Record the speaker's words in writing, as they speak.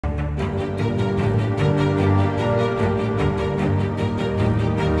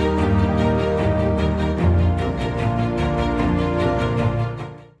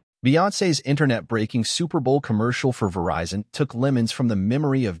Beyoncé's internet-breaking Super Bowl commercial for Verizon took lemons from the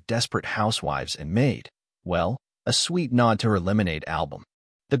memory of Desperate Housewives and made, well, a sweet nod to her Lemonade album.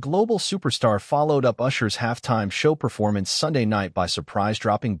 The global superstar followed up Usher's halftime show performance Sunday night by surprise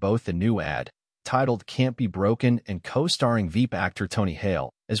dropping both the new ad, titled Can't Be Broken and co-starring Veep actor Tony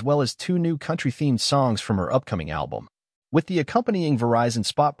Hale, as well as two new country-themed songs from her upcoming album. With the accompanying Verizon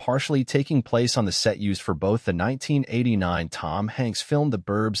spot partially taking place on the set used for both the 1989 Tom Hanks film The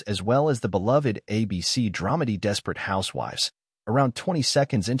Burbs as well as the beloved ABC dramedy Desperate Housewives. Around 20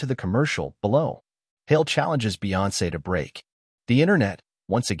 seconds into the commercial, below, Hale challenges Beyoncé to break the internet,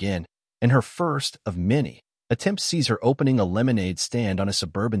 once again, and her first of many attempts sees her opening a lemonade stand on a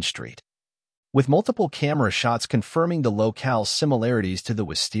suburban street. With multiple camera shots confirming the locale's similarities to the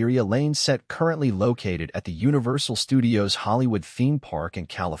Wisteria Lane set currently located at the Universal Studios Hollywood theme park in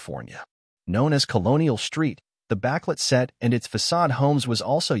California. Known as Colonial Street, the backlit set and its facade homes was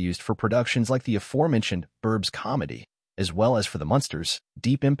also used for productions like the aforementioned Burbs comedy, as well as for the Munsters,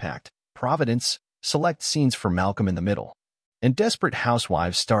 Deep Impact, Providence, select scenes for Malcolm in the Middle, and Desperate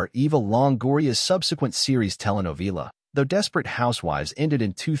Housewives star Eva Longoria's subsequent series telenovela. Though Desperate Housewives ended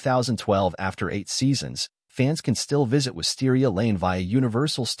in 2012 after 8 seasons, fans can still visit Wisteria Lane via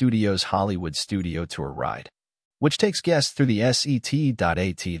Universal Studios' Hollywood Studio Tour ride, which takes guests through the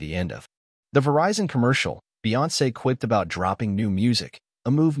set.at. The end of the Verizon commercial, Beyoncé quipped about dropping new music,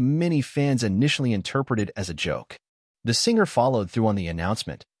 a move many fans initially interpreted as a joke. The singer followed through on the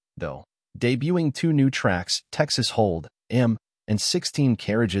announcement, though, debuting 2 new tracks, Texas Hold, M, and 16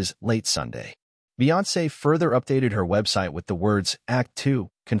 Carriages, late Sunday. Beyoncé further updated her website with the words Act 2,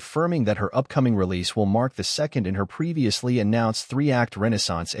 confirming that her upcoming release will mark the second in her previously announced 3-act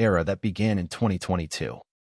Renaissance era that began in 2022.